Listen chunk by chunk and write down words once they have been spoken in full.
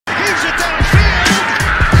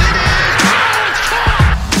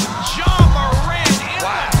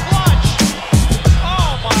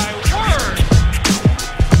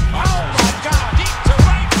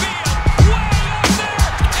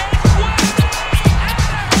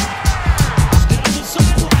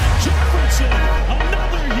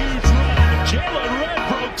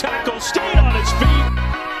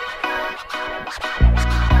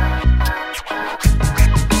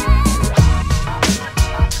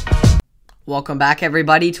Welcome back,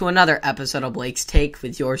 everybody, to another episode of Blake's Take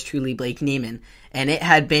with yours truly, Blake Neiman. And it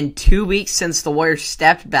had been 2 weeks since the Warriors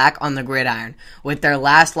stepped back on the gridiron, with their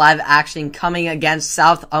last live action coming against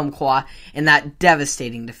South Umpqua in that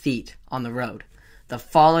devastating defeat on the road. The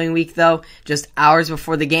following week, though, just hours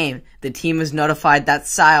before the game, the team was notified that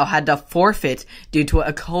Scio had to forfeit due to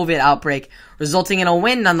a COVID outbreak, resulting in a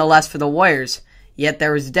win nonetheless for the Warriors. Yet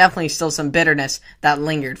there was definitely still some bitterness that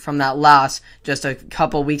lingered from that loss just a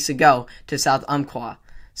couple weeks ago to South Umpqua.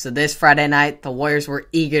 So this Friday night, the Warriors were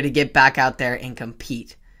eager to get back out there and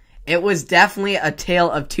compete. It was definitely a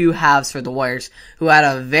tale of two halves for the Warriors, who had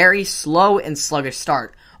a very slow and sluggish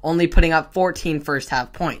start, only putting up 14 first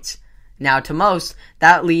half points. Now, to most,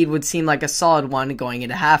 that lead would seem like a solid one going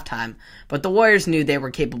into halftime, but the Warriors knew they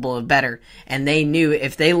were capable of better, and they knew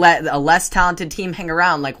if they let a less talented team hang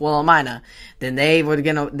around like Wilhelmina, then they were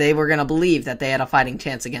gonna believe that they had a fighting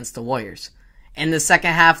chance against the Warriors. In the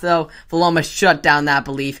second half, though, Vilhoma shut down that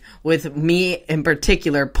belief, with me in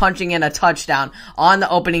particular punching in a touchdown on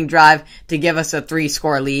the opening drive to give us a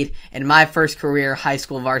 3-score lead in my first career high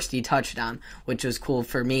school varsity touchdown, which was cool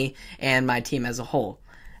for me and my team as a whole.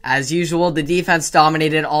 As usual, the defense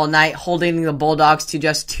dominated all night, holding the Bulldogs to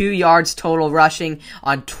just 2 yards total rushing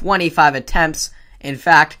on 25 attempts. In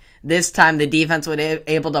fact, this time the defense was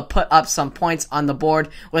able to put up some points on the board,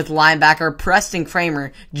 with linebacker Preston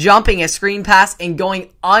Kramer jumping a screen pass and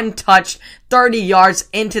going untouched 30 yards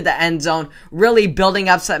into the end zone, really building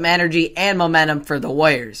up some energy and momentum for the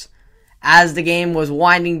Warriors. As the game was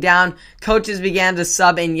winding down, coaches began to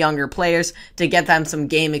sub in younger players to get them some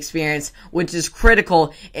game experience, which is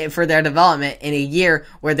critical for their development in a year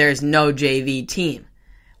where there's no JV team.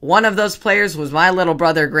 One of those players was my little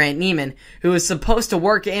brother Grant Neiman, who was supposed to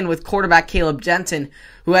work in with quarterback Caleb Jensen,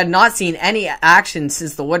 who had not seen any action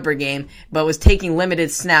since the Woodburn game, but was taking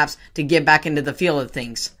limited snaps to get back into the feel of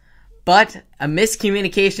things. But a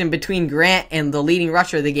miscommunication between Grant and the leading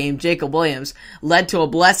rusher of the game, Jacob Williams, led to a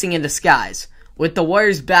blessing in disguise. With the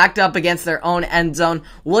Warriors backed up against their own end zone,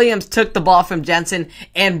 Williams took the ball from Jensen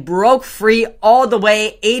and broke free all the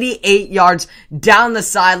way 88 yards down the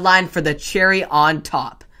sideline for the cherry on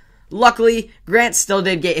top. Luckily, Grant still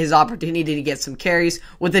did get his opportunity to get some carries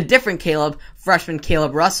with a different Caleb, freshman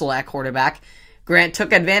Caleb Russell at quarterback. Grant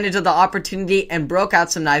took advantage of the opportunity and broke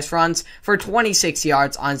out some nice runs for 26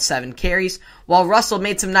 yards on 7 carries, while Russell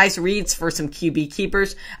made some nice reads for some QB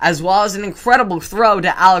keepers, as well as an incredible throw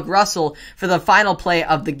to Alec Russell for the final play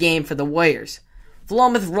of the game for the Warriors.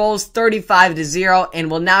 Philomath rolls 35-0 and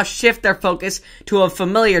will now shift their focus to a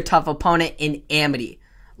familiar tough opponent in Amity.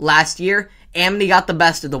 Last year, Amity got the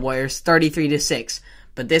best of the Warriors 33-6,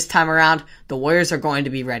 but this time around, the Warriors are going to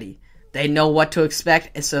be ready. They know what to expect,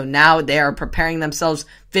 and so now they are preparing themselves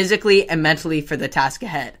physically and mentally for the task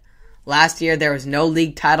ahead. Last year, there was no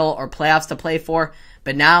league title or playoffs to play for,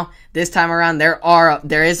 but now, this time around, there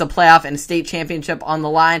is a playoff and a state championship on the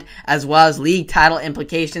line, as well as league title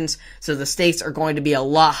implications, so the stakes are going to be a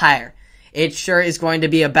lot higher. It sure is going to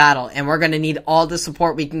be a battle, and we're going to need all the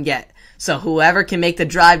support we can get. So whoever can make the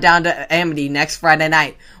drive down to Amity next Friday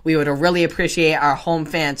night, we would really appreciate our home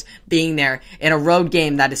fans being there in a road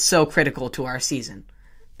game that is so critical to our season.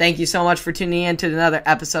 Thank you so much for tuning in to another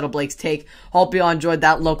episode of Blake's Take. Hope you all enjoyed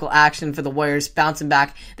that local action for the Warriors bouncing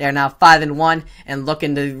back. They are now 5-1 and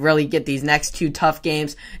looking to really get these next 2 tough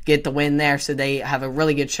games, get the win there so they have a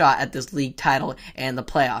really good shot at this league title and the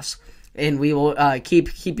playoffs. And we will keep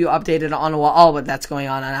you updated on all what that's going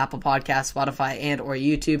on Apple Podcasts, Spotify, and or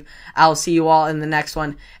YouTube. I'll see you all in the next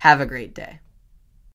one. Have a great day.